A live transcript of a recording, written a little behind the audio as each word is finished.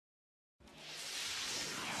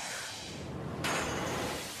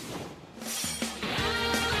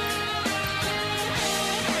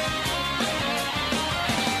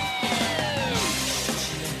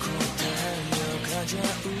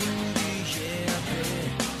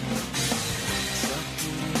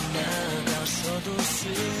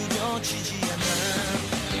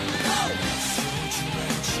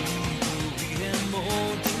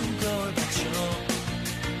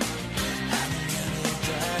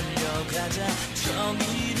가자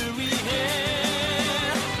정의를 위해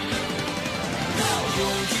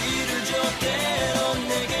용기를 줘 때론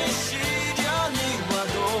내게 시련이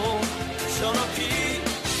와도 저 높이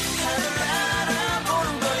하늘 알아보는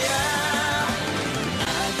거야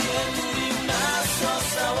악의 맞서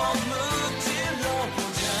싸워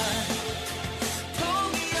무찔러보자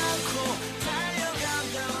포기 않고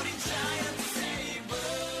달려간다 우리 giant saber.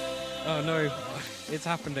 Oh no, it's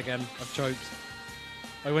happened again. I've choked.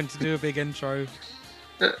 I went to do a big intro.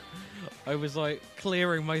 I was like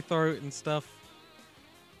clearing my throat and stuff.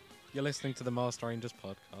 You're listening to the Master Rangers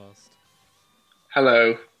podcast.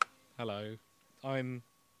 Hello. Hello. I'm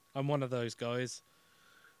one of those guys.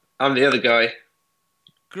 I'm the other guy.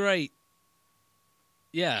 Great.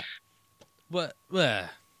 Yeah. What?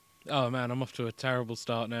 Where? Oh man, I'm off to a terrible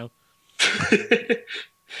start now.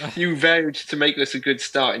 You vowed to make this a good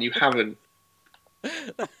start and you haven't.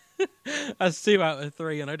 That's 2 out of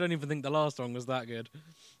 3, and I don't even think the last one was that good.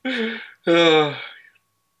 Oh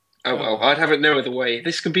well, I'd have it no other way.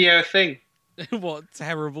 This could be our thing. What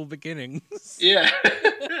terrible beginnings. Yeah.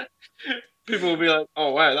 People will be like,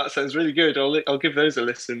 oh wow, that sounds really good. I'll give those a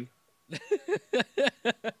listen.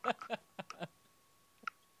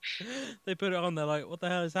 They put it on, they're like, what the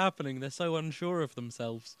hell is happening? They're so unsure of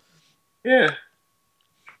themselves. Yeah.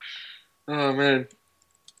 Oh man.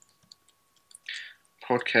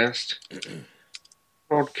 Podcast.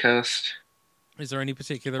 Is there any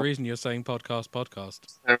particular reason you're saying podcast?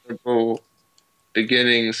 Terrible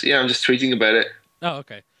beginnings. Yeah, I'm just tweeting about it. Oh,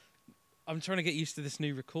 okay. I'm trying to get used to this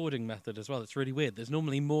new recording method as well. It's really weird. There's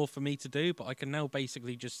normally more for me to do, but I can now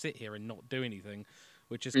basically just sit here and not do anything,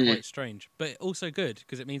 which is quite strange. But also good,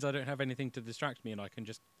 because it means I don't have anything to distract me and I can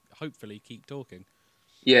just hopefully keep talking.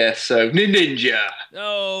 Yeah, so ninja.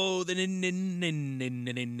 Oh, the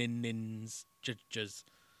nins. Judges.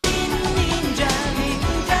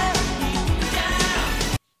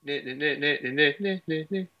 Did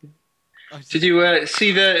you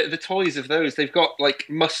see the toys of those? They've got like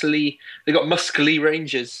muscly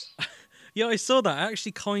rangers. Yeah, I saw that. I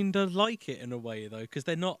actually kind of like it in a way though, because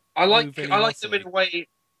they're not. I like them in a way.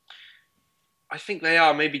 I think they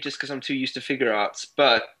are maybe just because I'm too used to figure arts,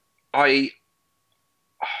 but I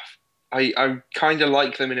kind of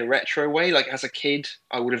like them in a retro way. Like as a kid,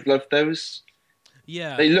 I would have loved those.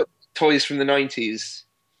 Yeah, they look toys from the 90s.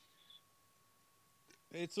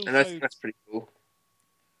 It's also and I think that's pretty cool.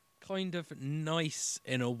 Kind of nice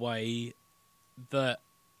in a way that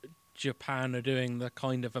Japan are doing the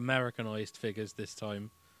kind of Americanized figures this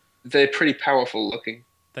time. They're pretty powerful looking.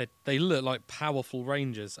 They look like powerful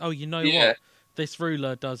rangers. Oh, you know what? This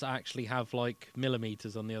ruler does actually have like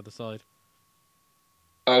millimeters on the other side.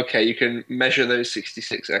 Okay, you can measure those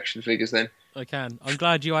 66 action figures then. I can. I'm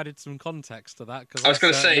glad you added some context to that. Cause I was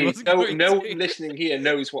going to say, no one to. listening here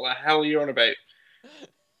knows what the hell you're on about.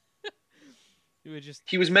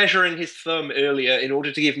 He was measuring his thumb earlier in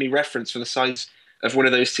order to give me reference for the size of one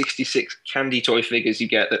of those 66 candy toy figures you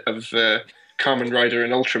get of Kamen Rider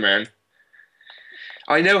and Ultraman.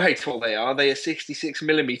 I know how tall they are. They are 66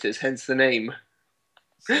 millimeters, hence the name.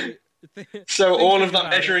 So all of that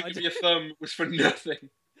measuring of your thumb was for nothing.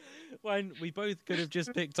 When we both could have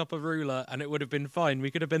just picked up a ruler and it would have been fine. We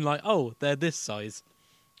could have been like, oh, they're this size.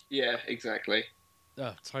 Yeah, exactly.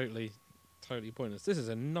 Oh, totally pointless. This is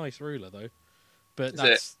a nice ruler, though. But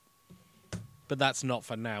that's not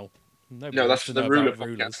for now. Nobody no, that's for the ruler podcast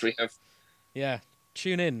rulers. We have. Yeah,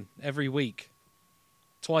 tune in every week.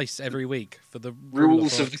 Twice every week for the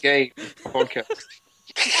Rules of the Game podcast.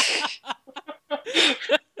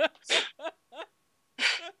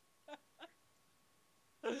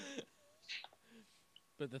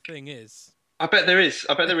 But the thing is... I bet there is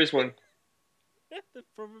one. There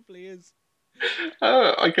probably is.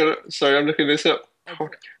 Sorry, I'm looking this up.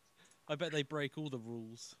 I bet they break all the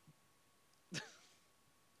rules.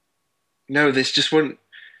 No, there's just one.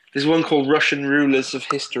 There's one called Russian Rulers of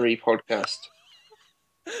History podcast.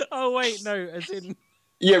 Oh wait, no, as in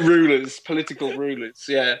yeah, rulers, political rulers,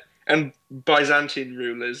 yeah, and Byzantine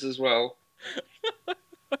rulers as well.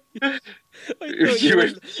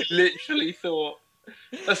 You literally thought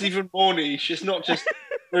that's even more niche. It's not just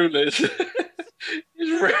rulers.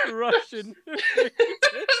 It's Russian.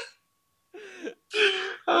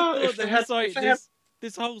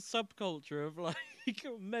 This whole subculture of like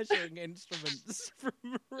measuring instruments from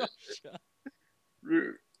Russia.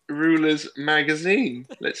 Rulers magazine.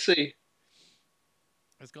 Let's see.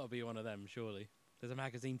 There's got to be one of them, surely. There's a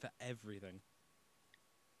magazine for everything.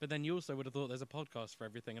 But then you also would have thought there's a podcast for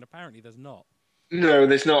everything, and apparently there's not. No,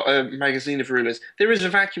 there's not a magazine of rulers. There is a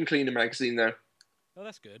vacuum cleaner magazine, though. Oh,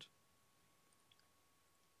 that's good.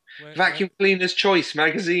 Vacuum Cleaner's Choice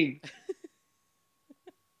magazine.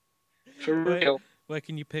 For real. Where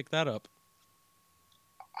can you pick that up?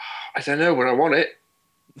 I don't know, but I want it.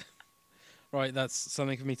 Right, that's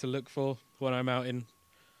something for me to look for when I'm out in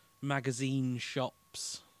magazine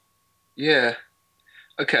shops. Yeah.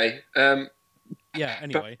 Okay. Yeah,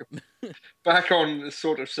 anyway. Back on the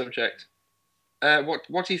sort of subject.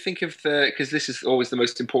 What do you think of the? Because this is always the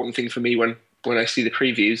most important thing for me when I see the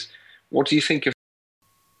previews. What do you think of?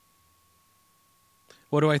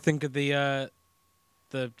 What do I think of the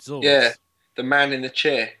Zords? Yeah, the man in the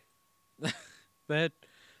chair. They're...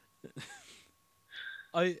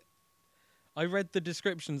 I read the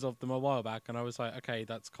descriptions of them a while back, and I was like, okay,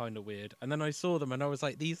 that's kind of weird. And then I saw them, and I was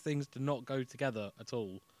like, these things do not go together at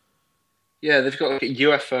all. Yeah, they've got like a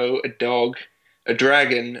UFO, a dog, a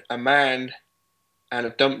dragon, a man, and a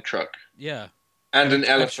dump truck, Yeah. and an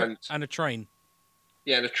elephant, and a train.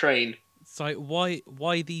 yeah, and a train. It's like, why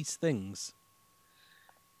these things?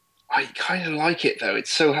 I kind of like it though.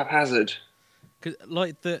 It's so haphazard. 'Cause,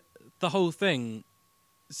 like, the whole thing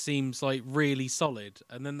seems like really solid,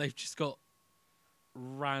 and then they've just got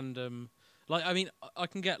random, like, I mean, I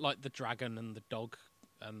can get like the dragon and the dog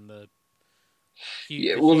and the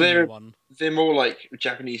Yeah, the well, human one. they're more like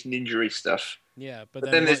Japanese ninja stuff. Yeah, but But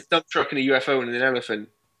then then there's like, a dump truck and a UFO and an elephant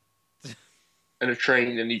and a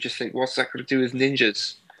train, and you just think, what's that got to do with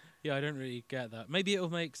ninjas? yeah, I don't really get that. Maybe it'll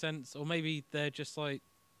make sense, or maybe they're just like,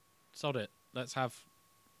 sod it, let's have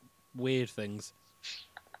weird things,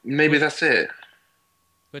 Maybe that's it.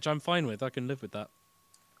 which I'm fine with. I can live with that.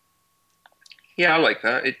 Yeah, I like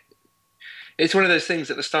that. It's one of those things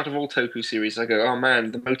at the start of all Toku series. I go, oh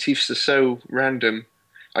man, the motifs are so random.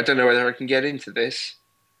 I don't know whether I can get into this.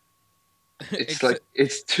 It's like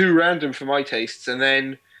it's too random for my tastes. And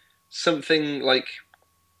then something like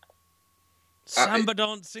Samba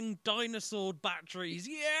dancing dinosaur batteries,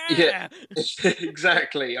 yeah,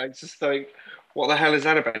 exactly. I just think, what the hell is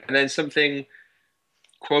that about? And then something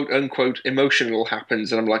quote unquote emotional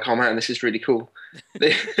happens, and I'm like, oh man, this is really cool.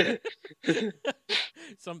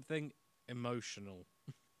 Something emotional.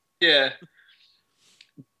 Yeah.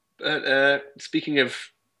 But speaking of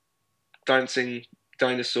dancing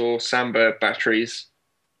dinosaur samba batteries,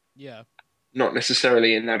 Yeah. not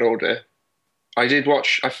necessarily in that order. I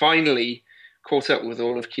finally caught up with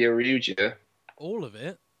all of Kyoryuger. All of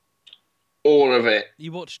it? All of it.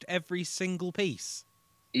 You watched every single piece?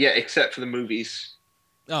 Yeah, except for the movies.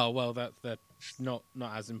 Oh, well, that's not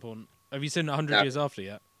as important. Have you seen 100 No. Years After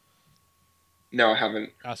yet? No, I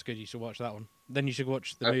haven't. That's good. You should watch that one. Then you should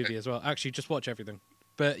watch the Okay. movie as well. Actually, just watch everything.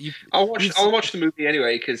 But I'll watch the movie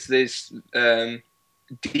anyway because there's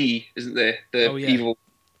D, isn't there? The Oh, yeah. evil.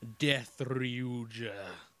 Death Ryuja.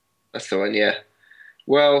 That's the one. Yeah.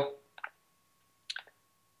 Well,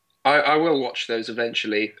 I will watch those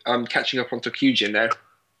eventually. I'm catching up on Tokuja now.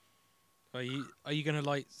 Are you gonna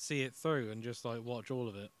like see it through and just like watch all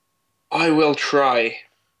of it? I will try.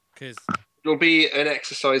 Because It'll be an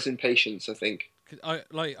exercise in patience, I think.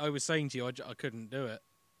 I was saying to you, I couldn't do it.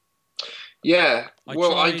 Yeah. I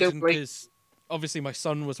Well, tried I don't blame. because obviously my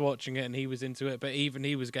son was watching it and he was into it, but even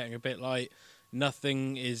he was getting a bit like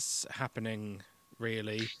nothing is happening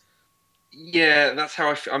really. Yeah, that's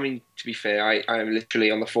how I mean, to be fair, I am literally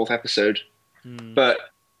on the fourth episode. But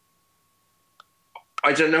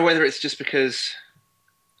I don't know whether it's just because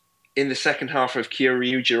in the second half of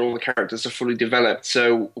Kyoryuger, all the characters are fully developed.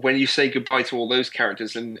 So when you say goodbye to all those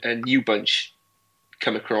characters and a new bunch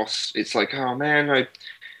come across, it's like, oh man,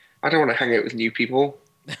 I don't want to hang out with new people.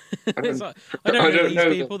 I don't, Like, I don't know these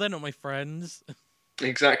know people. They're not my friends.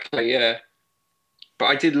 Exactly, yeah. But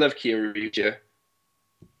I did love Kyoryuger.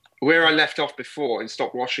 Where I left off before and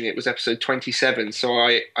stopped watching it was episode 27, so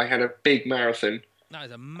I had a big marathon. That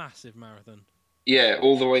is a massive marathon. Yeah,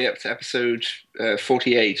 all the way up to episode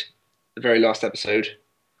 48, the very last episode.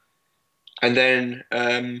 And then,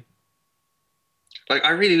 like,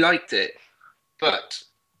 I really liked it, but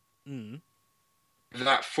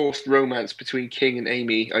that forced romance between King and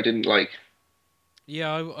Amy, I didn't like.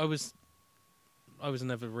 Yeah, I was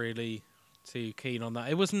never really too keen on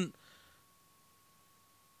that. It wasn't.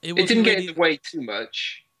 It didn't get really, in the way too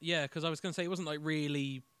much. Yeah, because I was going to say it wasn't like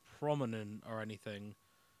really prominent or anything.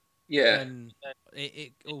 Yeah. And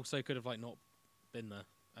it also could have like not been there,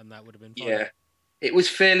 and that would have been fine. Yeah. It was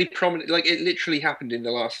fairly prominent. Like, it literally happened in the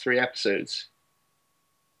last 3 episodes.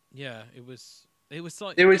 Yeah, it was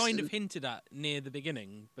like There was- kind of hinted at near the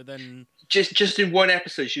beginning, but then Just in one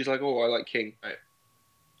episode, she was like, "Oh, I like King." Right.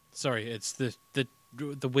 sorry, it's the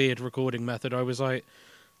weird recording method. I was like,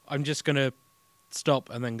 I'm just gonna stop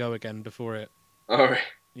and then go again before it. All right.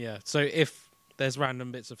 Yeah. So if there's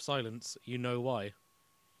random bits of silence, you know why.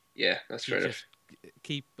 Yeah, that's fair You enough. just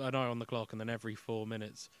keep an eye on the clock, and then every 4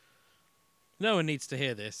 minutes. No one needs to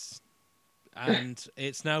hear this. And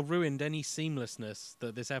it's now ruined any seamlessness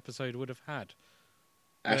that this episode would have had.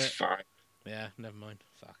 That's But- fine. Yeah, never mind.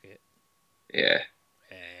 Fuck it. Yeah.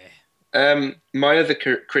 Eh. My other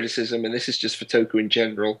criticism, and this is just for Toku in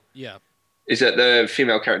general, Yeah. is that the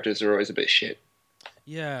female characters are always a bit shit.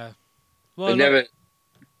 Yeah. They Well, never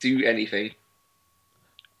do anything.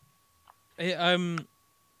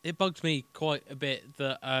 it bugged me quite a bit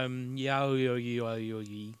that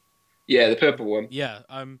Yaoyi. Yeah, the purple one. Yeah,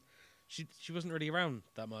 she wasn't really around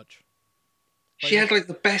that much. She had like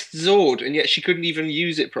the best Zord, and yet she couldn't even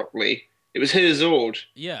use it properly. It was her Zord.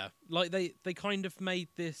 Yeah, like they kind of made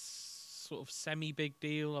this sort of semi big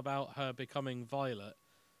deal about her becoming Violet,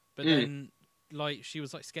 but then like she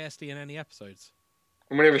was like scarcely in any episodes.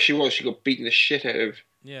 And whenever she was, she got beaten the shit out of.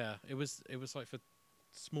 Yeah, it was like for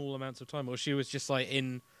small amounts of time, or she was just like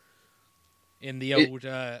in the old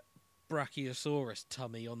Brachiosaurus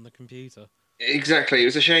tummy on the computer. Exactly. It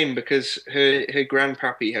was a shame because her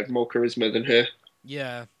grandpappy had more charisma than her.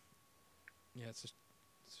 Yeah, it's a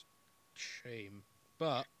shame,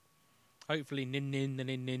 but hopefully Ninja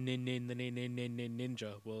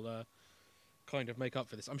will kind of make up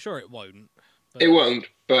for this. I'm sure it won't. But, It won't,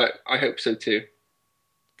 but I hope so too.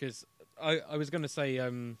 because I was going to say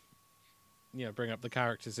bring up the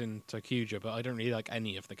characters in Tokuja, but I don't really like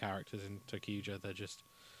any of the characters in Tokuja. They're just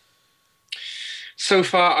So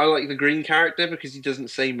far, I like the green character because he doesn't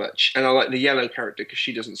say much, and I like the yellow character because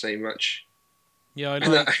she doesn't say much. I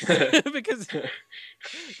like because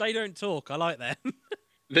they don't talk. I like them.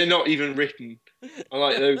 They're not even written. I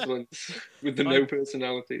like those ones with the no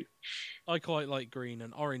personality. I quite like green,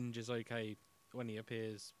 and orange is okay when he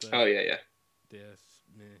appears. But Oh yeah. yes,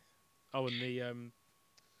 meh. Oh, and the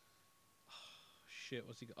shit,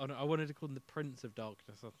 what's he? Oh no, I wanted to call him the Prince of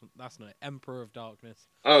Darkness. That's not it. Emperor of Darkness.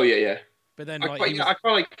 Oh yeah. But then I like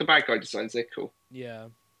quite like the bad guy designs. They're cool. yeah,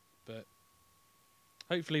 but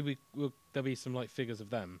hopefully there'll be some like figures of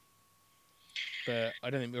them. But I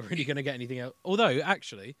don't think we're really going to get anything else. Although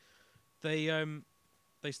actually, they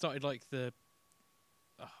started like the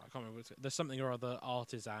I can't remember. There's something or other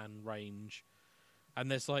artisan range, and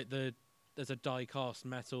there's like there's a die-cast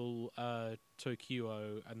metal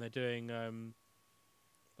Tokyo, and they're doing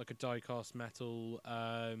like a die-cast metal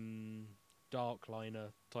dark liner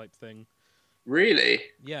type thing. Really?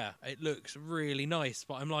 Yeah, it looks really nice,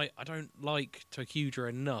 but I'm like, I don't like Tokuja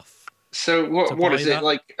enough. So what buy is it, that.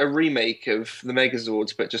 like a remake of the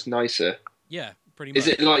Megazords but just nicer? Yeah, pretty much. Is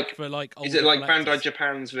it like for like Bandai older collectors.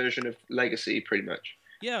 Japan's version of Legacy pretty much?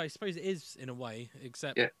 Yeah, I suppose it is in a way,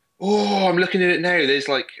 except Yeah. Oh, I'm looking at it now. There's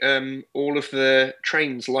like all of the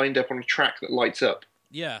trains lined up on a track that lights up.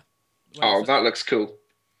 yeah. Oh, that looks cool.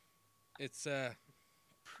 It's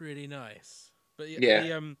pretty nice. But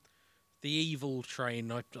Yeah. the evil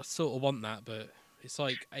train, I sort of want that, but it's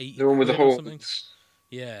like 80 The one with the quid or something. horns.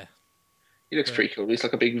 Yeah. He looks But- pretty cool. He's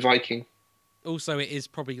like a big Viking. Also, it is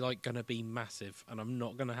probably like going to be massive, and I'm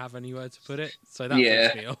not going to have anywhere to put it, so that Yeah.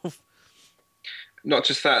 puts me off. Not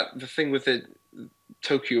just that, the thing with the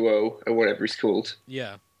Tokyo or whatever he's called.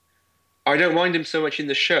 Yeah. I don't mind him so much in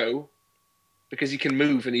the show because he can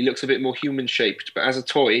move and he looks a bit more human shaped. But as a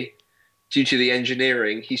toy, due to the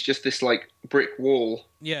engineering, he's just this like brick wall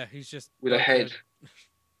Yeah, he's just with a like head.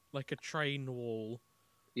 like a train wall.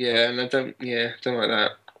 Yeah, and I don't like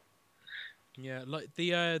that. Yeah, like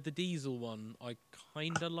the diesel one, I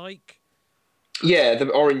kind of like. Yeah, the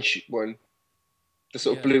orange one, the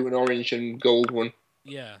sort of Yeah. blue and orange and gold one.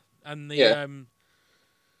 Yeah, and Yeah.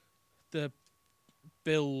 The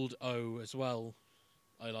build O as well.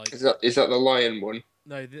 I like. Is that the lion one?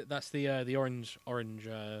 No, that's the orange.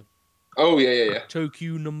 Oh yeah.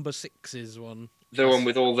 Tokyo number 6's one. The one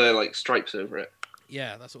with all the like stripes over it.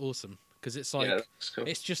 Yeah, that's awesome because it's like Yeah, that's cool.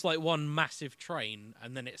 it's just like one massive train,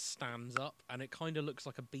 and then it stands up, and it kind of looks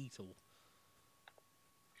like a beetle.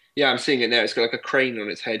 Yeah, I'm seeing it now. It's got like a crane on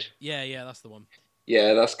its head. Yeah, that's the one.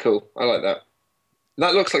 Yeah, that's cool. I like that.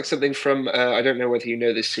 That looks like something from, I don't know whether you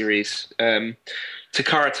know this series. Takara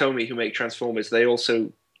Tomy, who make Transformers, they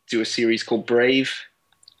also do a series called Brave.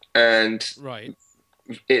 And Right.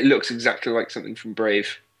 it looks exactly like something from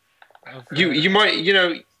Brave. I've, You might, do you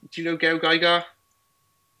know Go Gaiga?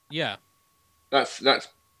 Yeah. That's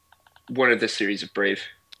one of the series of Brave.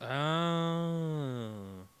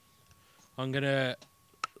 I'm gonna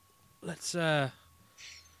let's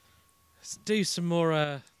do some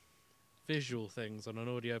more visual things on an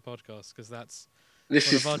audio podcast because that's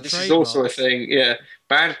This One of is our also a trademarks. thing. Yeah,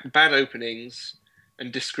 bad openings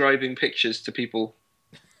and describing pictures to people.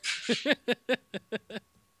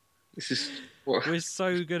 This is what. we're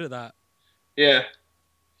so good at that. Yeah.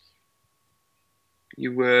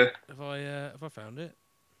 You were. Have I found it?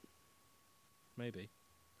 Maybe.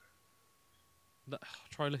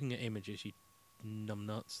 Try looking at images, you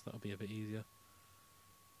numbnuts. That'll be a bit easier.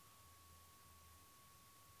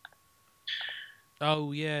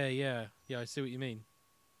 Oh yeah. I see what you mean.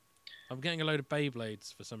 I'm getting a load of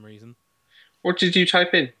Beyblades for some reason. What did you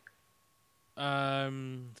type in?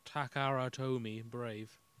 Takara Tomy,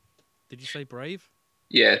 Brave. Did you say Brave?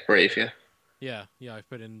 Yeah, Brave. Yeah. Yeah. I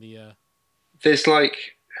put in the. There's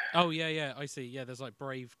like. Oh yeah. I see. Yeah, there's like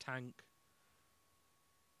Brave Tank.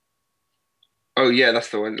 Oh yeah, that's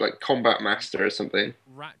the one. Like Combat Master or something.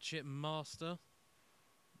 Ratchet Master.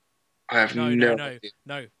 I have no idea.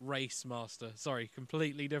 No. Race Master. Sorry,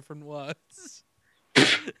 completely different words.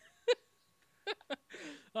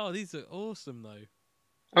 Oh, these are awesome though.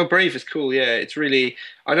 Oh, Brave is cool. Yeah, it's really.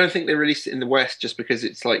 I don't think they released it in the West just because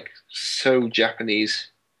it's like so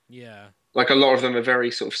Japanese. Yeah. Like a lot of them are very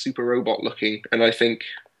sort of super robot looking, and I think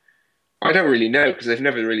I don't really know because they've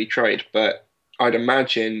never really tried, but I'd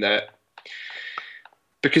imagine that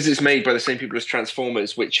because it's made by the same people as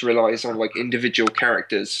Transformers, which relies on like individual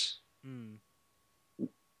characters,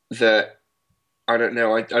 that I don't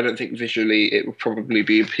know. I don't think visually it would probably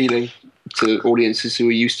be appealing to audiences who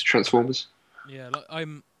are used to Transformers. Yeah, like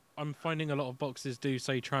I'm finding a lot of boxes do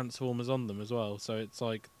say Transformers on them as well, so it's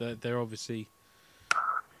like they're obviously.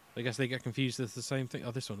 I guess they get confused with the same thing.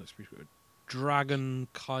 Oh, this one looks pretty good. Dragon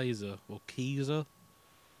Kaiser or Kaiser.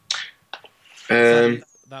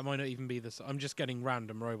 That might not even be this. I'm just getting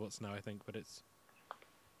random robots now, I think, but it's.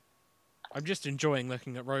 I'm just enjoying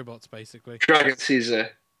looking at robots, basically. Dragon Caesar.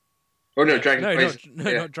 Oh no, Dragon Kaiser.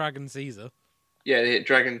 Not Dragon Caesar. Yeah,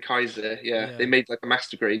 Dragon Kaiser. Yeah, they made like a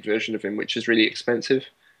master grade version of him, which is really expensive.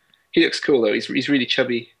 He looks cool though. He's really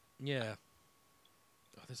chubby. Yeah.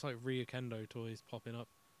 Oh, there's like Ryukendo toys popping up.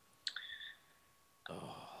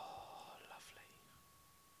 Oh, lovely.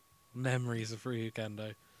 Memories of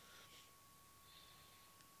Ryukendo.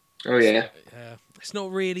 Oh yeah. Yeah. It's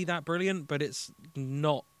not really that brilliant, but it's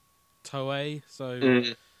not Toei, so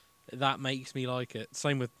that makes me like it.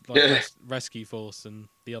 Same with like Rescue Force and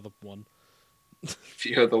the other one.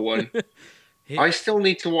 The other one. I still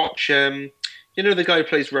need to watch. You know the guy who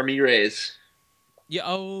plays Ramirez. Yeah.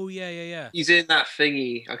 Oh yeah. He's in that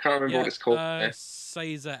thingy. I can't remember what it's called.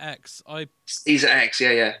 Caesar X. Caesar X.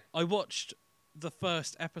 Yeah. I watched the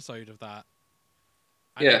first episode of that.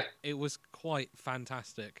 And it was quite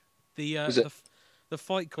fantastic. The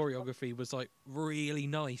fight choreography was like really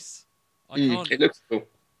nice. It looks cool.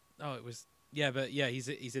 Oh, it was. Yeah, but yeah, he's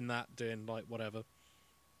in that doing like whatever.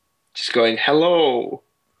 Just going hello,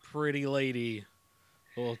 pretty lady,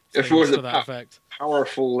 or if things to that effect.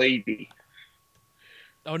 Powerful lady.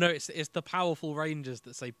 Oh no, it's the Powerful Rangers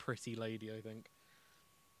that say pretty lady, I think.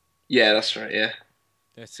 Yeah, that's right. Yeah.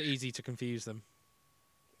 It's easy to confuse them.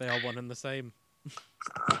 They are one and the same.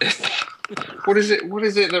 What is it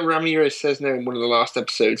that Ramirez says now in one of the last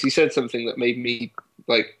episodes? He said something that made me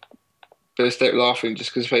like burst out laughing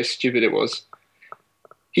just because of how stupid it was.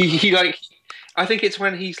 He like, I think it's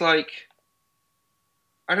when he's like,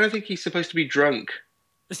 I don't think he's supposed to be drunk,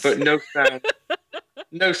 but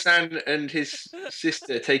No San and his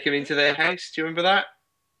sister take him into their house. Do you remember that?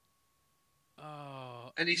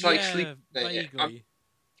 Oh, and he's like sleeping there. Vaguely.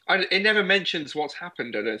 It never mentions what's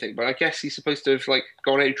happened, I don't think, but I guess he's supposed to have like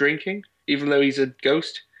gone out drinking, even though he's a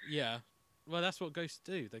ghost. Yeah. Well, that's what ghosts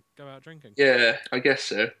do. They go out drinking. Yeah, I guess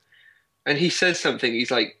so. And he says something,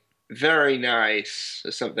 he's like, very nice,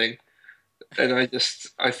 or something. And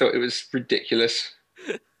I thought it was ridiculous.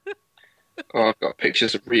 Oh, I've got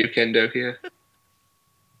pictures of Ryukendo here.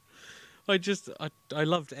 I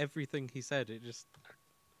loved everything he said. It just...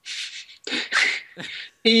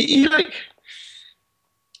 he like...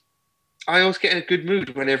 I always get in a good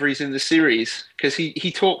mood whenever he's in the series, because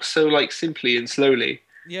he talks so like simply and slowly.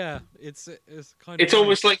 Yeah, it's kind of... It's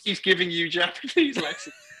almost like he's giving you Japanese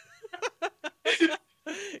lessons.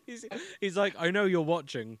 He's like, I know you're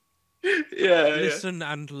watching. Yeah. Listen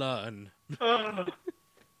and learn.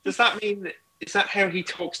 Does that mean... Is that how he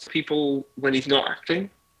talks to people when he's not acting?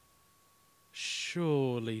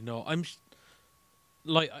 Surely not. I'm...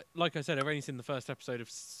 Like I said, I've only seen the first episode of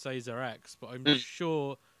Caesar X, but I'm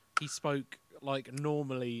sure he spoke like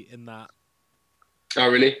normally in that. Oh,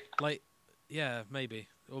 really? Like, yeah, maybe.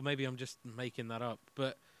 Or maybe I'm just making that up.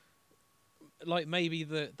 But like maybe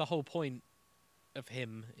the whole point of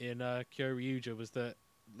him in Kyoryuja was that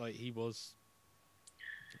like he was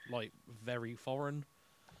like very foreign.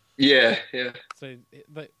 Yeah. So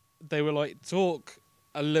they were like, talk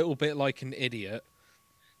a little bit like an idiot.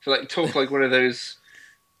 So like talk like one of those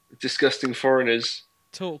disgusting foreigners.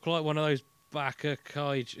 Talk like one of those Baka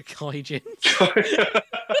Kaijin.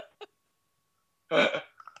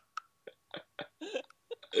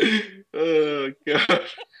 Oh god.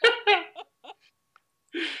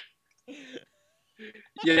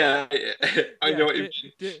 Yeah, I know what you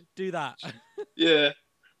mean. Do that. Yeah.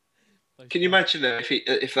 Can you imagine though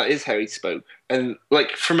if that is how he spoke, and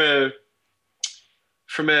like from a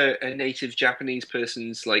native Japanese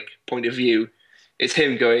person's like point of view, it's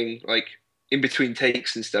him going like in between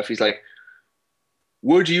takes and stuff. He's like,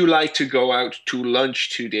 "Would you like to go out to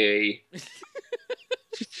lunch today?"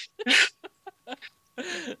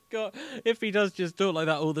 God, if he does just talk like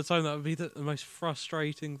that all the time, that would be the most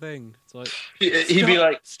frustrating thing. It's like He'd be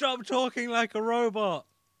like, "Stop talking like a robot."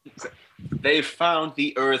 "They've found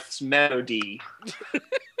the Earth's melody."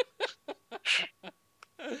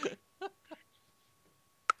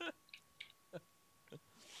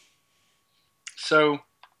 So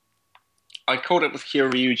I caught up with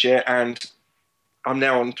Kyoryuja, and I'm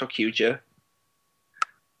now on Tokyuja.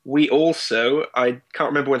 We also, I can't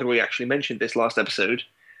remember whether we actually mentioned this last episode,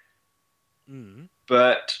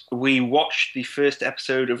 but we watched the first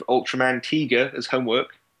episode of Ultraman Tiga as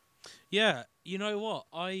homework. Yeah, you know what?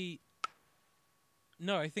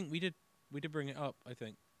 No, I think we did bring it up, I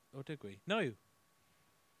think. Or did we? No.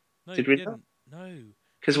 No, Did we we didn't. No.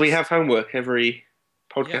 Because we have homework every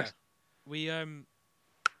podcast. Yeah. We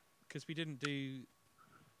because we didn't do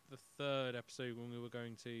the third episode when we were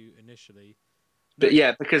going to initially. But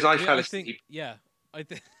yeah, because I fell asleep. I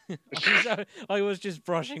think I was just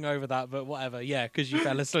brushing over that, but whatever. Yeah, because you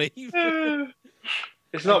fell asleep.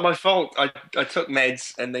 It's not my fault. I took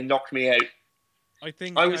meds and they knocked me out. I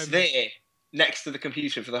think I was there next to the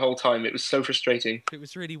computer for the whole time. It was so frustrating. It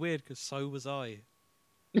was really weird because so was I.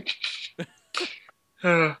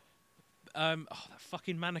 That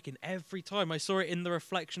fucking mannequin. Every time I saw it in the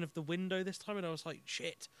reflection of the window this time, and I was like,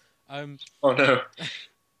 shit. Oh no.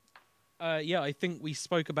 Yeah, I think we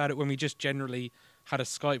spoke about it when we just generally had a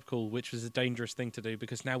Skype call, which was a dangerous thing to do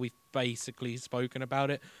because now we've basically spoken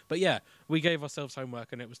about it. But yeah, we gave ourselves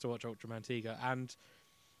homework and it was to watch Ultraman Tiga, and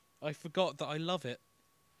I forgot that I love it.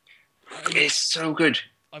 It's so good.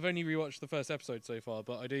 I've only rewatched the first episode so far,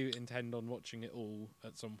 but I do intend on watching it all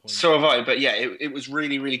at some point. So have I, but yeah, it was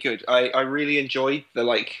really, really good. I really enjoyed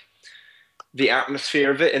the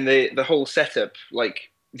atmosphere of it and the whole setup.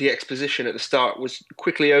 Like the exposition at the start was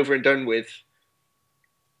quickly over and done with.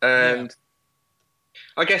 And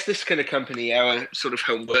I guess this can accompany our sort of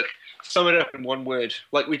homework. Sum it up in one word,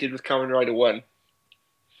 like we did with Kamen Rider 1.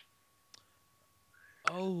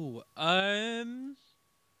 Oh,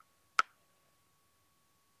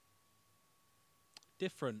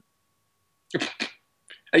 different.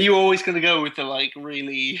 Are you always going to go with the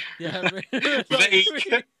really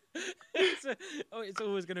vague? It's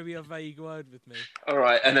always going to be a vague word with me. All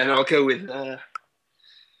right, and then I'll go with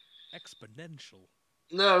exponential.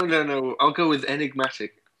 No. I'll go with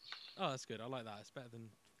enigmatic. Oh, that's good. I like that. It's better than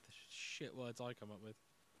the shit words I come up with.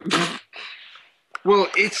 Well,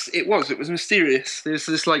 it was mysterious. There's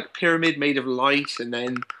this pyramid made of light, and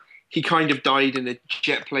then he kind of died in a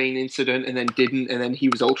jet plane incident, and then didn't, and then he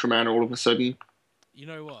was Ultraman all of a sudden. You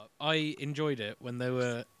know what? I enjoyed it when they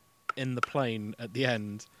were in the plane at the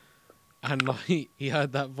end, and he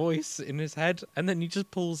heard that voice in his head, and then he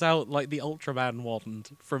just pulls out the Ultraman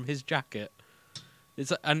wand from his jacket.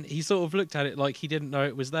 And he sort of looked at it like he didn't know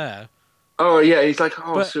it was there. Oh yeah, he's like,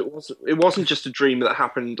 so it wasn't just a dream that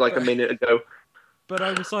happened a minute ago. But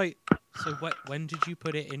I was like, so when did you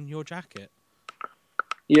put it in your jacket?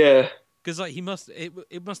 Yeah. Because it must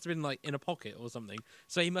have been in a pocket or something.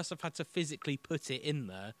 So he must have had to physically put it in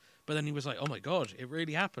there. But then he was like, oh my god, it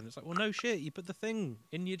really happened. It's like, well, no shit, you put the thing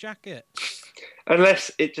in your jacket.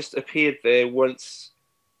 Unless it just appeared there once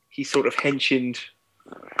he sort of henchined.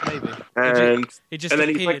 Maybe. And then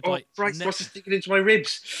he's like, oh, Christ, what's sticking into my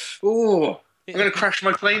ribs? Oh, I'm going to crash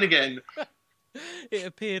my plane again. It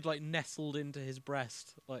appeared nestled into his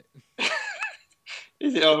breast.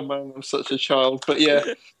 Is it? Oh man, I'm such a child. But yeah.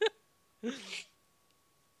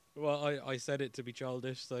 Well, I said it to be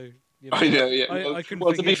childish, so you know, I know. Yeah. I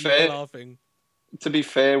couldn't to be fair, laughing. To be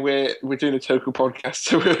fair, we're doing a Toku podcast,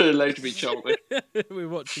 so we're allowed to be childish. We're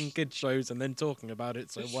watching kids shows and then talking about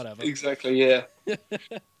it, so whatever. Exactly. Yeah.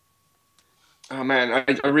 Oh man,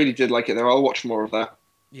 I really did like it though. I'll watch more of that.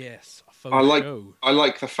 Yes. I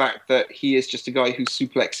like the fact that he is just a guy who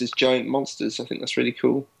suplexes giant monsters. I think that's really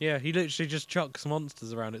cool. Yeah, he literally just chucks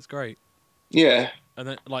monsters around. It's great. Yeah. And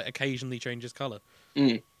then occasionally changes colour.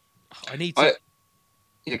 Mm. I need to.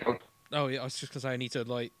 Yeah, go on. Oh yeah, I was just gonna say I need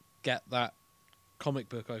to get that comic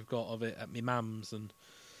book I've got of it at my mum's and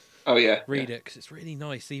read it because it's really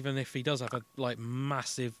nice. Even if he does have a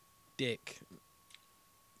massive dick.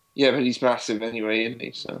 Yeah, but he's massive anyway, isn't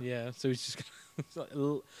he? So Yeah, so he's just he's like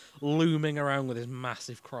looming around with his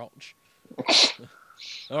massive crotch.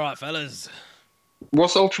 All right, fellas.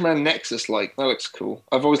 what's Ultraman Nexus like? That looks cool.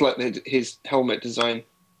 I've always liked his helmet design.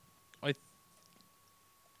 I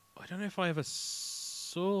don't know if I ever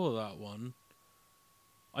saw that one.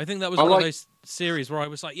 I think that was I one of like- those series where I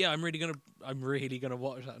was like, yeah, I'm really gonna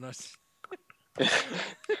watch that. And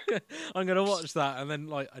I'm gonna watch that, and then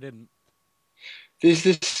like I didn't. There's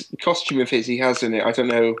this costume of his he has in it. I don't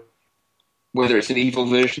know whether it's an evil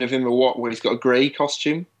version of him or what, where he's got a grey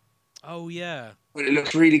costume. Oh yeah. But it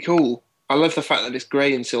looks really cool. I love the fact that it's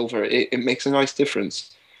grey and silver. It makes a nice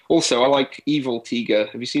difference. Also, I like Evil Tiger.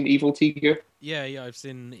 Have you seen Evil Tiger? Yeah, I've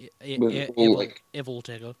seen With all, like- Evil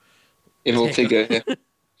Tigger. Evil Tigger. Tiger, yeah.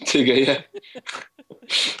 Tigger, yeah.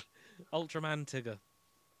 Ultraman Tigger.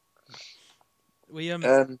 We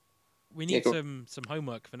Yeah, need go some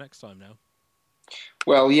homework for next time now.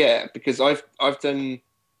 Well, yeah, because I've done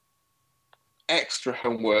extra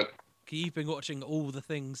homework. You've been watching all the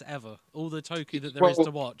things ever, all the Toku that there Well- is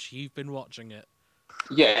to watch. You've been watching it.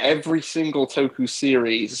 Yeah, every single Toku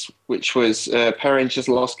series, which was Power Rangers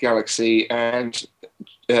Lost Galaxy and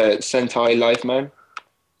Sentai Live Man.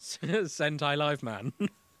 Sentai Live Man.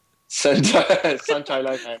 Sentai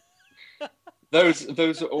Live Man.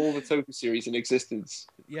 Those are all the Toku series in existence.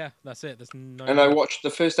 Yeah, that's it. There's no. And I watched the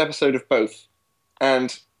first episode of both,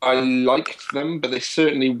 and I liked them, but they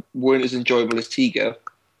certainly weren't as enjoyable as Tiga.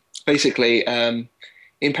 Basically,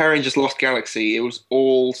 in Power Rangers Lost Galaxy, it was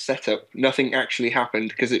all set up. Nothing actually happened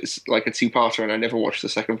because it's like a two-parter, and I never watched the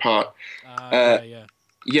second part. Yeah.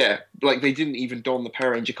 Yeah, like they didn't even don the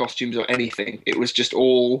Power Ranger costumes or anything. It was just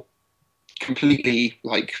all completely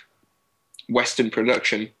like Western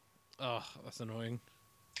production. Oh, that's annoying.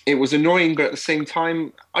 It was annoying, but at the same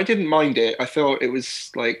time, I didn't mind it. I thought it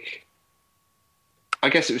was like, I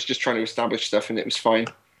guess it was just trying to establish stuff, and it was fine.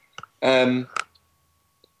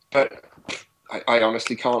 But I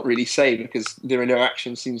honestly can't really say because there are no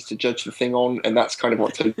action scenes to judge the thing on, and that's kind of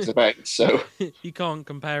what Toku's about. So You can't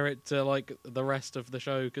compare it to like the rest of the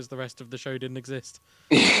show because the rest of the show didn't exist.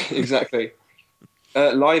 exactly.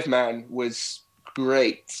 Live Man was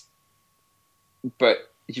great, but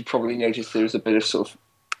you probably noticed there was a bit of sort of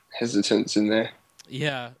hesitance in there.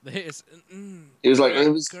 Yeah, It was like it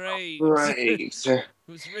was great. great. It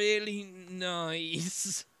was really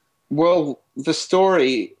nice. Well, the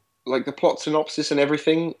story, like the plot synopsis and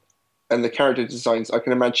everything, and the character designs, I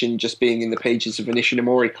can imagine just being in the pages of an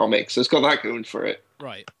Ishinomori comic, so it's got that going for it.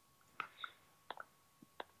 Right.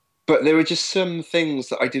 But there were just some things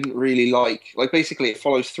that I didn't really like. Like, basically, it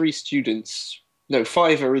follows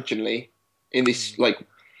five originally, in this, like,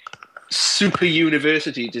 super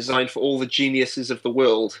university designed for all the geniuses of the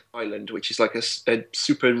world island, which is like a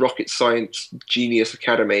super rocket science genius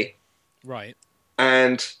academy. Right.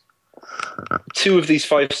 And two of these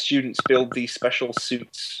five students build these special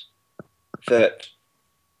suits that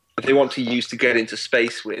they want to use to get into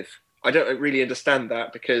space with. I don't really understand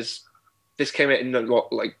that because this came out in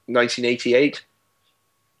what, like 1988.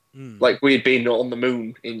 Like we had been on the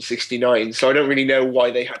moon in '69, so I don't really know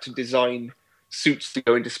why they had to design suits to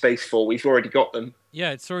go into space for. We've already got them.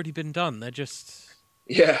 Yeah, it's already been done. They're just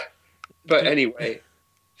Yeah, but anyway,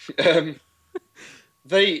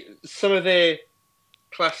 some of their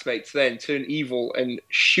classmates then turn evil and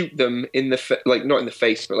shoot them in the like not in the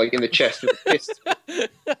face, but like in the chest with a pistol.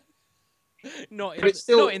 not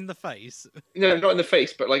in the face. No, not in the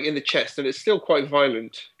face, but like in the chest, and it's still quite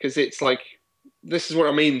violent because it's like this is what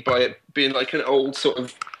I mean by it being like an old sort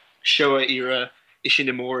of Showa era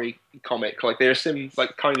Ishinomori comic. Like there are some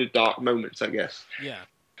like kind of dark moments, I guess. Yeah.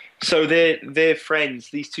 So their friends,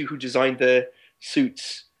 these two who designed the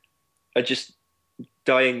suits, are just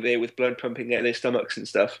dying there with blood pumping out their stomachs and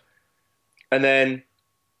stuff. And then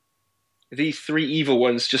these three evil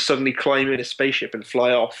ones just suddenly climb in a spaceship and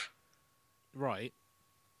fly off. Right.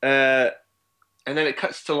 And then it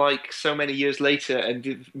cuts to like so many years later,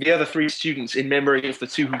 and the other three students, in memory of the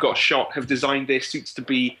two who got shot, have designed their suits to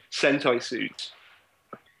be Sentai suits.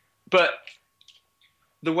 But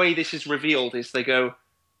the way this is revealed is they go,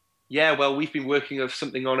 yeah, well, we've been working on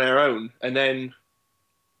something of our own. And then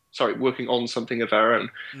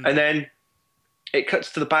it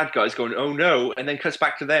cuts to the bad guys going, oh no, and then cuts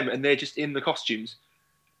back to them, and they're just in the costumes.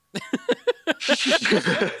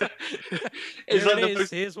 Here's what we've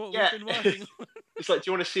been working on. It's like,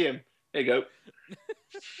 do you want to see him? There you go.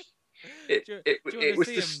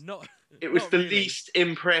 It was the least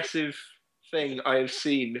impressive thing I have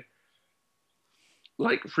seen.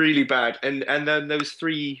 Like, really bad. And then those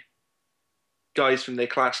three guys from their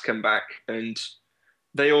class come back, and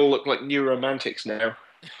They all look like new romantics now.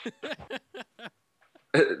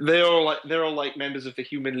 They're all like members of the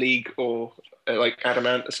Human League or like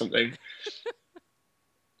Adamant or something.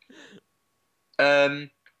 Um,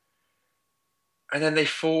 and then they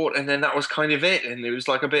fought, and then that was kind of it. And it was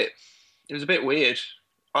a bit weird.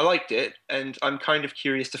 I liked it, and I'm kind of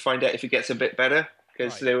curious to find out if it gets a bit better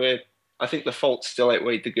because Right. I think the faults still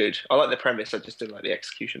outweighed the good. I like the premise, I just didn't like the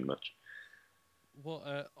execution much.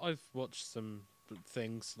 What I've watched some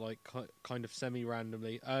things like kind of semi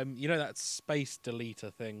randomly. You know that space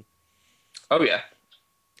deleter thing. Oh yeah,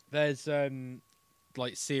 There's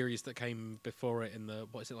like series that came before it in the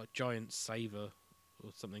what is it like Giant Saver or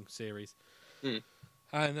something series, Hmm.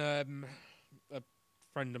 and a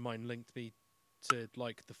friend of mine linked me to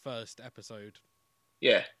like the first episode.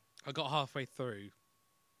 yeah. I got halfway through,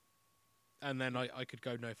 and then I could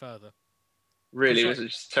go no further Really, because it was like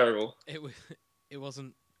just terrible. it was it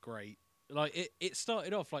wasn't great. Like it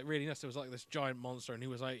started off like really nice. There was like this giant monster, and he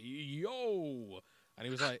was like, "Yo," and he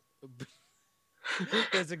was like,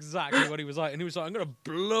 "That's exactly what he was like," and he was like, "I'm gonna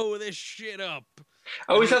blow this shit up."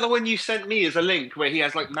 Oh, And is that the one you sent me as a link where he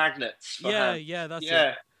has like magnets for yeah, hands? yeah, that's it.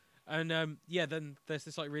 Yeah. And yeah, then there's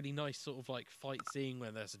this like really nice sort of like fight scene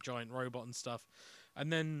where there's a giant robot and stuff,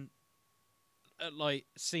 and then like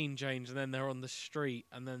scene change, and then they're on the street,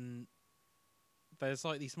 and then there's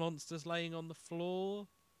like these monsters laying on the floor,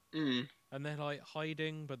 Mm. and they're like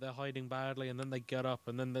hiding, but they're hiding badly, and then they get up,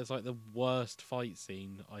 and then there's like the worst fight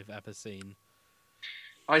scene I've ever seen.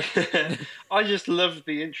 I I just loved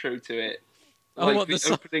the intro to it, Oh, like what the the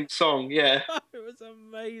song? opening song. Yeah, It was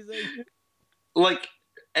amazing. like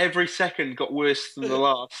every second got worse than the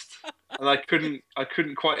last, and I couldn't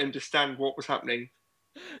quite understand what was happening.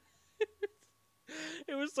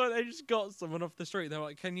 It was like they just got someone off the street. They're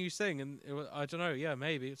like, "Can you sing?" And it was, I don't know. Yeah,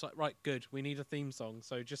 maybe. It's like, right, good. We need a theme song,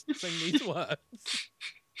 so just sing these words.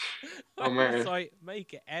 I Oh was man, like,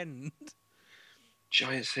 make it end.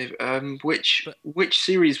 Giant Save. But Which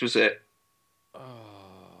series was it? oh,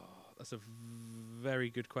 that's a very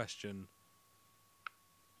good question.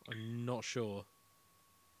 I'm not sure.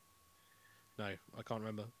 No, I can't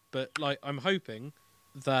remember. But like, I'm hoping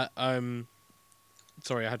that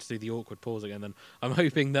sorry, I had to do the awkward pause again. Then I'm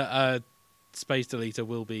hoping that Space Deleter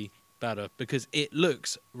will be better because it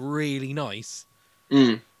looks really nice.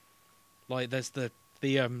 Mm. Like there's the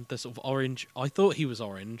sort of orange. I thought he was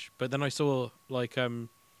orange, but then I saw like a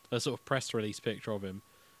sort of press release picture of him,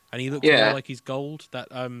 and he looks more Yeah. like he's gold.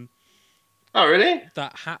 Oh really?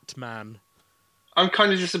 That hat man. I'm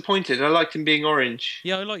kind of disappointed. I liked him being orange.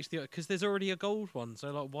 Yeah, I liked the because there's already a gold one.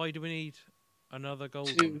 So like, why do we need another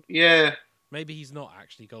gold one? Yeah. Maybe he's not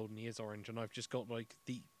actually gold and he is orange, and I've just got like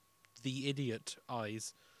the idiot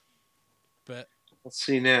eyes. But Let's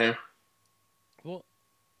see now. what?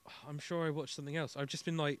 I'm sure I watched something else. I've just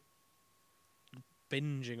been like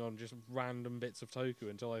binging on just random bits of Toku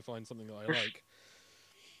until I find something that I like.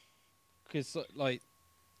 Because like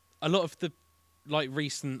a lot of the like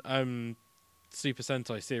recent Super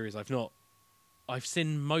Sentai series I've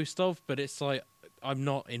seen most of, but it's like I'm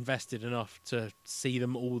not invested enough to see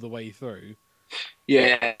them all the way through.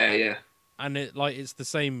 Yeah, yeah. And it's the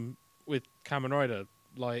same with Kamen Rider.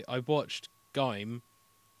 Like I watched Gaim,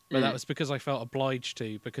 but that was because I felt obliged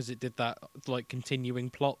to because it did that like continuing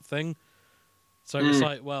plot thing. So it was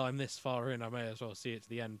like, well, I'm this far in, I may as well see it to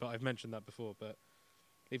the end. But I've mentioned that before. But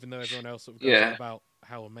even though everyone else sort of goes on Yeah. about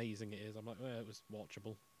how amazing it is, I'm like, well, it was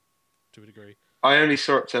watchable to a degree. I only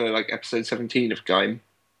saw up to like episode 17 of Gaim.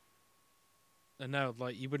 And now,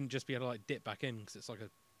 like, you wouldn't just be able to like dip back in because it's like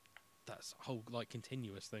that's a whole like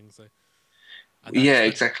continuous thing. So, and Yeah, that's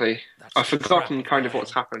exactly. that's I've the trap forgotten of kind of Gaim.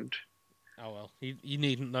 what's happened. Oh well, you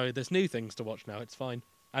needn't know. There's new things to watch now. It's fine.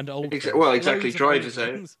 And old things. Well, exactly. Loads of old Driver's out.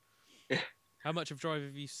 things. Yeah. How much of Drive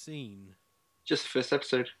have you seen? Just the first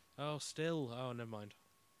episode. Oh, still. Oh, never mind.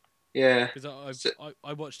 Yeah. Because So,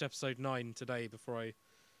 I watched episode 9 today before I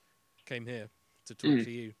came here to talk Mm.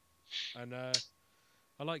 to you, and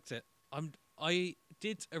I liked it. I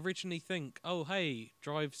did originally think, oh hey,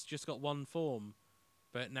 Drive's just got one form,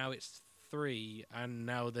 but now it's 3, and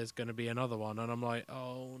now there's going to be another one, and I'm like,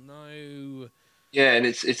 oh no. yeah, and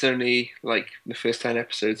it's only like the first 10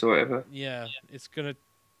 episodes or whatever. Yeah, it's gonna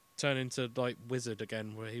turn into like Wizard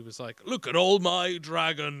again, where he was like, "Look at all my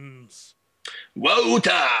dragons."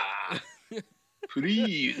 Wota!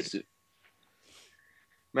 Please.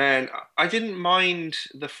 Man, I didn't mind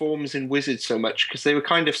the forms in Wizard so much because they were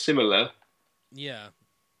kind of similar. Yeah,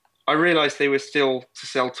 I realized they were still to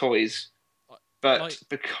sell toys, but like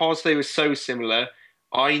because they were so similar,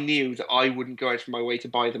 I knew that I wouldn't go out of my way to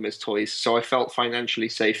buy them as toys, so I felt financially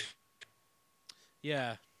safe.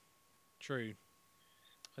 yeah, true.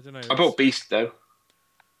 I don't know. I bought Beast though.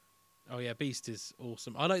 Oh yeah, Beast is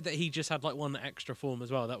awesome. I like that he just had like one extra form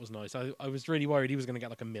as well. That was nice. I was really worried he was going to get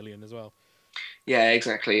like 1,000,000 as well. Yeah,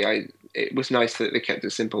 exactly. It was nice that they kept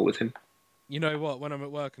it simple with him. You know what? When I'm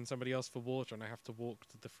at work and somebody asks for water and I have to walk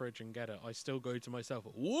to the fridge and get it, I still go to myself,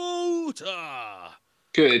 water.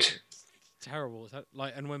 Good. It's terrible.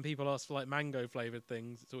 Like, and when people ask for like mango flavored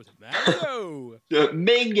things, it's always mango,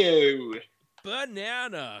 Mango.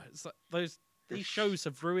 banana. It's like these shows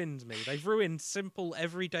have ruined me. They've ruined simple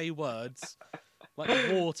everyday words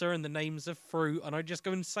like water and the names of fruit, and I just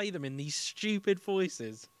go and say them in these stupid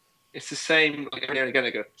voices. It's the same. Like, I'm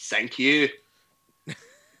gonna go. Thank you.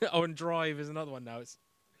 Oh, and drive is another one now.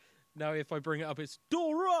 Now if I bring it up, it's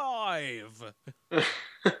drive.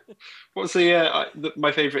 What's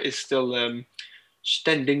my favourite is still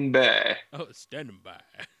standing bear. Oh, standing by.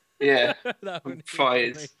 Yeah, That one is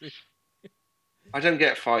Fires. amazing. I don't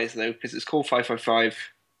get Fires though because it's called 555,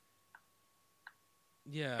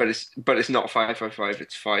 Yeah, but it's not 555.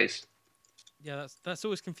 It's Fires. yeah. That's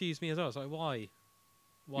always confused me as well. It's like why?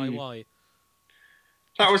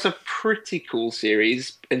 That was a pretty cool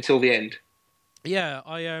series until the end. Yeah,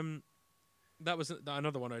 that was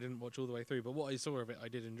another one I didn't watch all the way through, but what I saw of it, I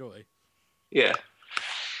did enjoy. Yeah,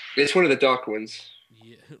 it's one of the darker ones.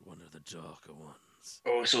 Yeah, one of the darker ones.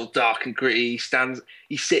 Oh, it's all dark and gritty.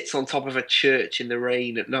 He sits on top of a church in the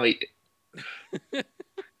rain at night.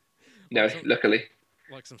 No, luckily.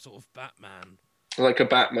 Like some sort of Batman. Like a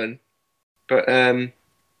Batman. But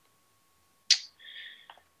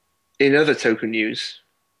in other token news,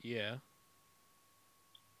 Yeah.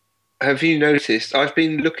 have you noticed? I've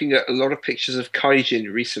been looking at a lot of pictures of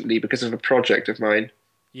Kaijin recently because of a project of mine.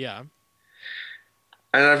 Yeah.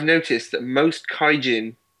 And I've noticed that most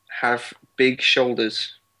Kaijin have big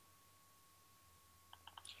shoulders.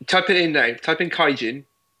 Type it in now. Type in Kaijin.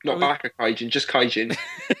 Not Baka Kaijin, just Kaijin.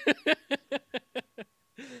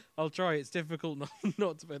 I'll try. It's difficult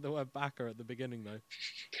not to put the word backer at the beginning, though.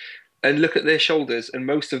 And look at their shoulders, and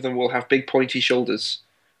most of them will have big pointy shoulders.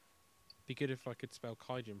 Be good if I could spell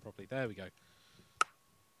kaijin properly. There we go.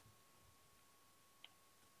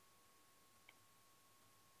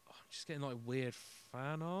 Oh, I'm just getting like weird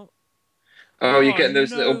fan art. Oh, you're getting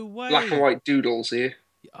those no little way. black and white doodles here.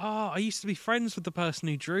 Oh, I used to be friends with the person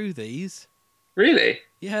who drew these. Really?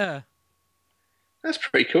 Yeah. That's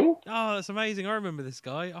pretty cool. Oh, that's amazing. I remember this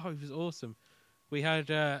guy. Oh, he was awesome. We had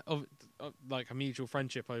like a mutual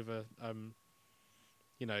friendship over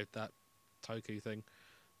that Toku thing.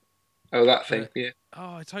 Oh, that thing, yeah.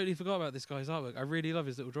 Oh, I totally forgot about this guy's artwork. I really love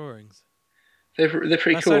his little drawings. They're pretty That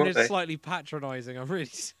cool, aren't sounded they? slightly patronising. I'm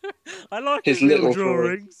really. I like His his little little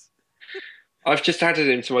drawings. I've just added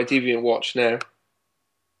him to my Deviant Watch now.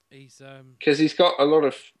 He's Because he's got a lot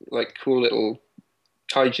of like cool little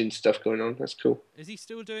Taijin stuff going on. That's cool. Is he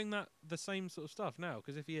still doing the same sort of stuff now?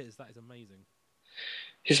 Because if he is, that is amazing.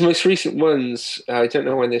 His most recent ones, I don't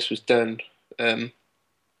know when this was done.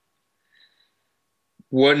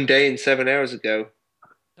 1 day and 7 hours ago.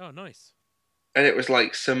 Oh, nice. And it was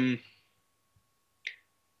like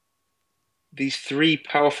these 3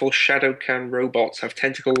 powerful shadow can robots have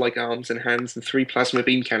tentacle-like arms and hands and 3 plasma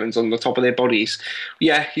beam cannons on the top of their bodies.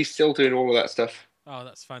 Yeah, he's still doing all of that stuff. Oh,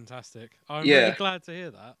 that's fantastic. I'm really glad to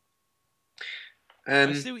hear that.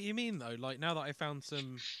 I see what you mean, though. Like, now that I found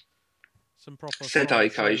some proper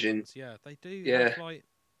Sentai show Kaijin. ones, yeah, they do have, like,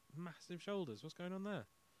 massive shoulders. What's going on there?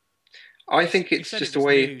 I think it's just a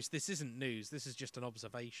way... News. This isn't news. This is just an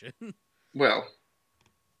observation. Well,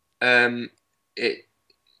 I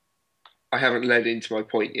haven't led into my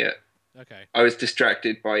point yet. Okay. I was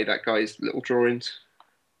distracted by that guy's little drawings.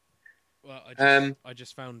 Well, I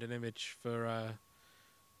just found an image for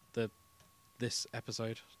this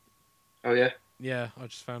episode. Oh yeah. Yeah, I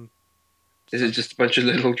just found. Is it just a bunch of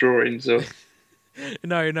little drawings? Or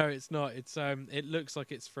No, it's not. It's it looks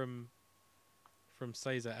like it's from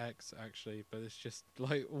Caesar X actually, but it's just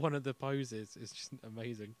like one of the poses is just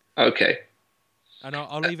amazing. Okay. And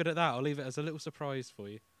I'll leave it at that. I'll leave it as a little surprise for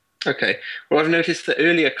you. Okay. Well, I've noticed that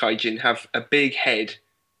earlier Kaijin have a big head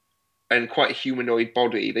and quite a humanoid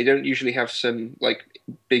body. They don't usually have some like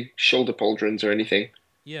big shoulder pauldrons or anything.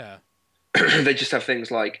 Yeah. They just have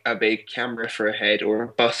things like a big camera for a head or a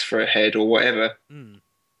bus for a head or whatever. Mm.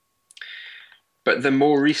 But the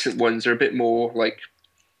more recent ones are a bit more like,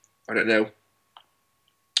 I don't know,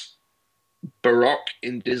 baroque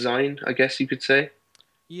in design, I guess you could say.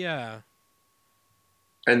 Yeah.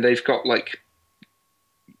 And they've got like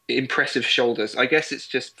impressive shoulders. I guess it's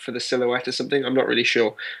just for the silhouette or something. I'm not really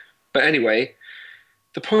sure. But anyway,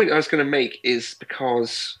 the point I was going to make is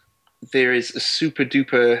because there is a super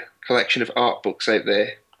duper collection of art books out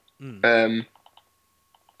there.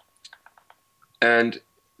 and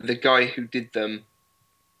the guy who did them,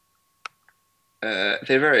 they're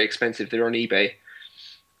very expensive. They're on eBay,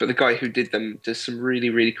 but the guy who did them does some really,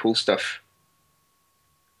 really cool stuff.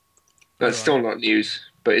 That's still not news,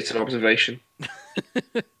 but it's an observation.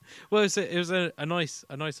 Well, it was a nice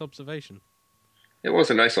observation. It was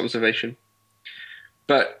a nice observation.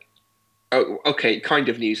 But, oh, okay, kind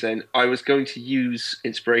of news then. I was going to use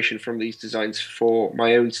inspiration from these designs for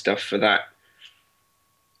my own stuff for that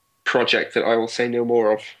project that I will say no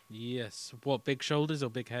more of. Yes. What, big shoulders or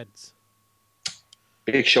big heads?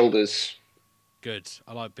 Big shoulders. Good.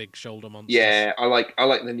 I like big shoulder monsters. Yeah, I like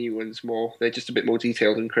the new ones more. They're just a bit more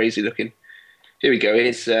detailed and crazy looking. Here we go.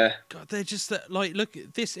 It's God, they're just like, look,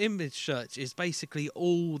 this image search is basically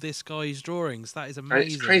all this guy's drawings. That is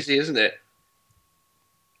amazing. it's crazy, isn't it?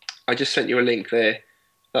 I just sent you a link there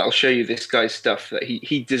that'll show you this guy's stuff that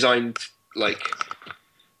he designed, like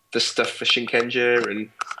the stuff for Shinkenger and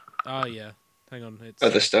Oh yeah. Hang on, it's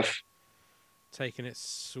other stuff. taking its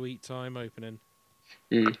sweet time opening.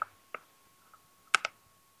 Mm.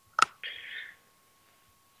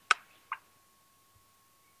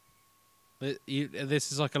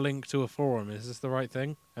 This is like a link to a forum. Is this the right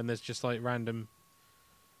thing? And there's just like random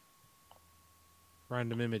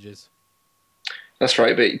images. That's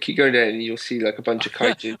right, but you keep going down and you'll see like a bunch of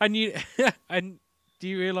kaiju. And do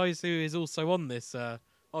you realise who is also on this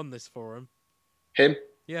forum? Him?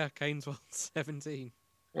 Yeah, Kane's 17.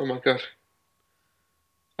 Oh my god.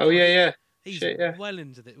 Oh yeah. He's Shit, yeah. well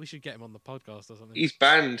into it. We should get him on the podcast or something. He's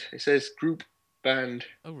banned. It says group banned.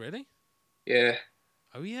 Oh really? Yeah.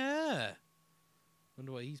 Oh yeah.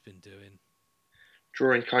 Wonder what he's been doing.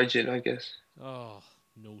 Drawing kaiju, I guess. Oh,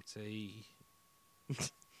 naughty.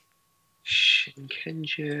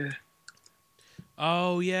 Shinkenger.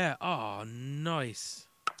 Oh yeah. Oh, nice.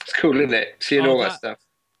 It's cool, isn't it? Seeing all that stuff.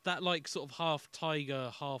 That like sort of half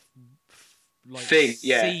tiger, half like thing,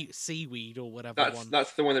 yeah. seaweed or whatever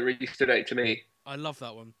That's the one that really stood out to me. I love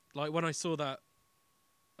that one. Like when I saw that,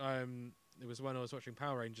 it was when I was watching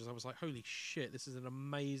Power Rangers. I was like, "Holy shit, this is an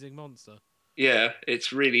amazing monster!" Yeah,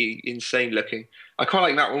 it's really insane looking. I quite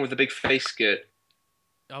like that one with the big face skirt.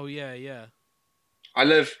 Oh yeah, yeah. I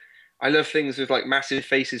love things with like massive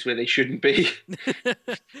faces where they shouldn't be.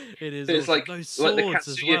 It is. There's awesome. like those the swords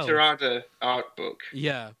as Katsuya well. Terada art book.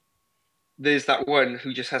 Yeah. There's that one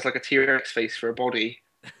who just has like a T-Rex face for a body,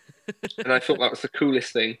 and I thought that was the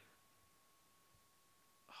coolest thing.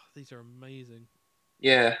 Oh, these are amazing.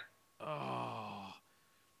 Yeah. Oh,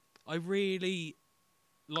 I really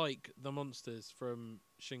like the monsters from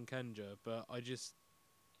Shinkenger, but I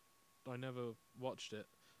never watched it.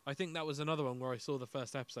 I think that was another one where I saw the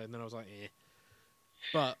first episode and then I was like, eh.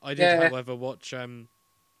 But I did, however, watch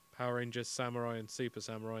Power Rangers Samurai and Super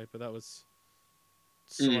Samurai, but that was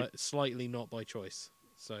slightly not by choice.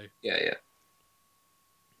 So Yeah.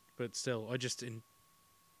 but still,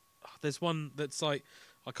 there's one that's like,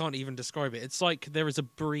 I can't even describe it. It's like there is a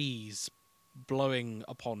breeze blowing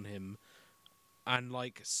upon him, and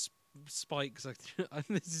like spikes. And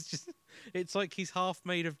this is just, it's like he's half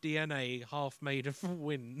made of DNA, half made of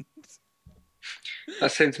wind.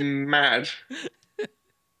 That sounds mad.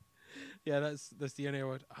 Yeah, that's the only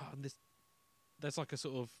word. Oh, and there's like a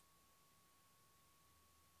sort of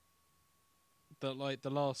the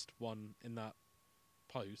last one in that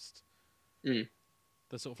post. Mm.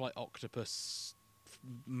 The sort of like octopus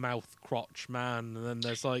mouth crotch man, and then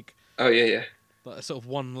there's like Yeah. like a sort of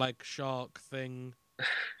one leg shark thing.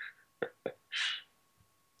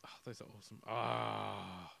 Those are awesome.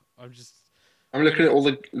 I'm looking at all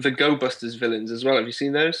the Go Busters villains as well. Have you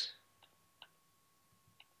seen those?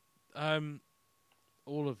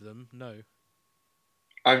 All of them, no.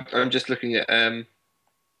 I'm just looking at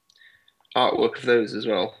artwork of those as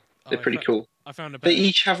well. They're pretty cool. I found They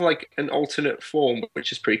each have like an alternate form,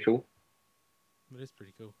 which is pretty cool. It is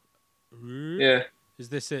pretty cool. Yeah. Is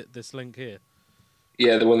this it? This link here?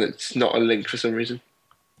 Yeah, the one that's not a link for some reason.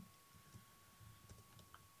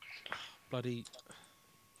 Bloody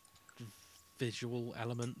visual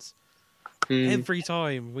elements. Mm. Every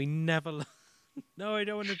time we never. No, I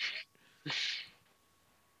don't want to.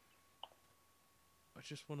 I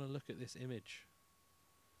just want to look at this image.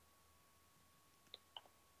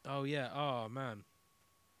 Oh yeah. Oh man.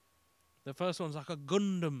 The first one's like a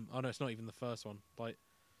Gundam. Oh no, it's not even the first one. Like,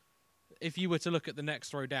 if you were to look at the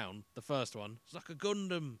next row down, the first one, it's like a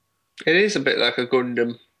Gundam. It is a bit like a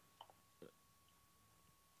Gundam.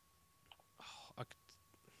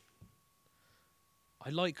 I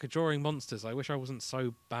like drawing monsters. I wish I wasn't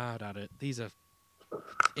so bad at it. These are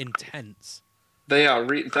intense. They are.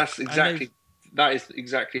 That is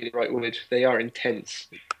exactly the right word. They are intense.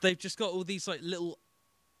 They've just got all these like little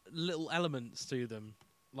little elements to them.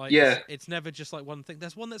 Like, Yeah. it's never just like one thing.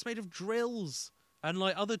 There's one that's made of drills and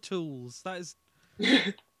like other tools. That is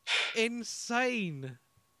insane.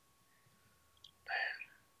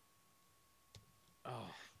 Oh,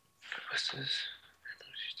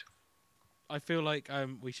 I feel like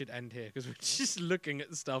we should end here because we're just looking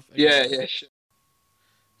at stuff. Yeah, Again. yeah. Sure.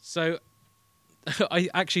 So, I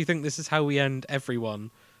actually think this is how we end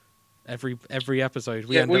everyone. Every episode,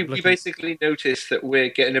 we end up we looking. basically notice that we're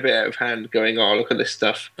getting a bit out of hand. Going, oh, look at this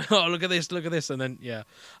stuff. Oh, look at this, and then yeah.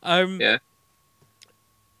 Yeah.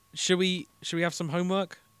 Should we have some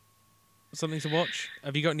homework? Something to watch?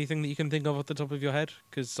 Have you got anything that you can think of off the top of your head?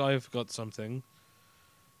 Because I've got something.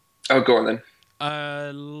 Oh, go on then.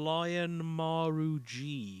 Lion Maru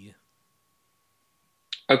G.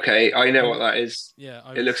 Okay, I know what that is. Yeah,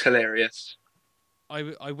 It looks hilarious.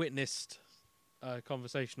 I witnessed a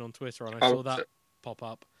conversation on Twitter and I saw that pop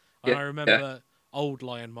up, and Yeah, I remember old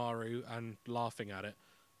Lion Maru and laughing at it,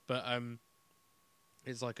 but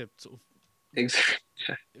it's like a sort of Exactly.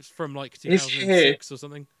 it's from like His 2006 or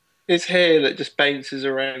something. His hair that just bounces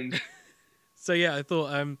around. So yeah, I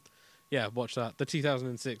thought yeah, watch that. The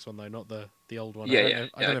 2006 one though, not the old one. Yeah,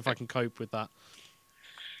 I don't know if I can cope with that.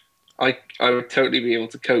 I would totally be able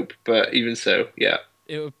to cope, but even so, yeah.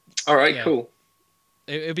 It would, All right, yeah. cool.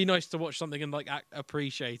 It'd be nice to watch something and like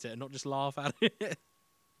appreciate it and not just laugh at it.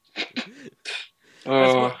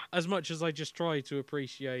 As much as I just try to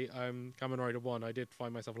appreciate Kamen Rider 1, I did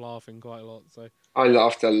find myself laughing quite a lot. So I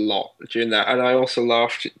laughed a lot during that, and I also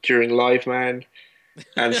laughed during Live Man,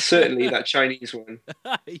 and certainly that Chinese one,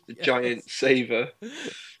 the Yes. giant saver.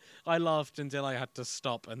 I laughed until I had to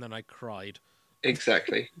stop, and then I cried.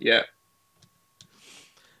 Exactly. Yeah.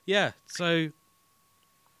 Yeah. So,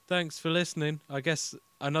 thanks for listening. I guess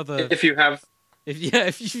another. If you have, if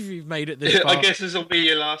you've made it this far, I guess this will be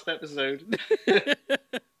your last episode.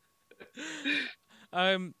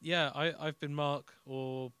 Yeah, I've been Mark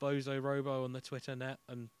or Bozo Robo on the Twitter net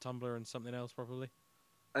and Tumblr and something else probably.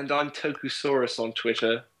 And I'm Tokusaurus on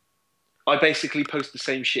Twitter. I basically post the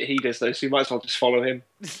same shit he does though, so you might as well just follow him.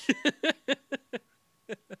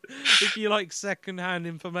 If you like second-hand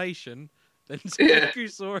information, then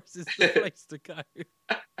Tokusaurus is the place to go.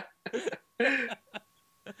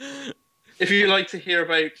 If you like to hear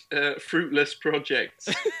about fruitless projects,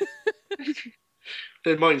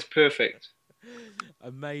 then mine's perfect.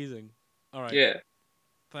 Amazing. All right. Yeah.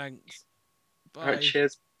 Thanks. Bye. All right,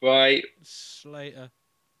 cheers. Bye. Later.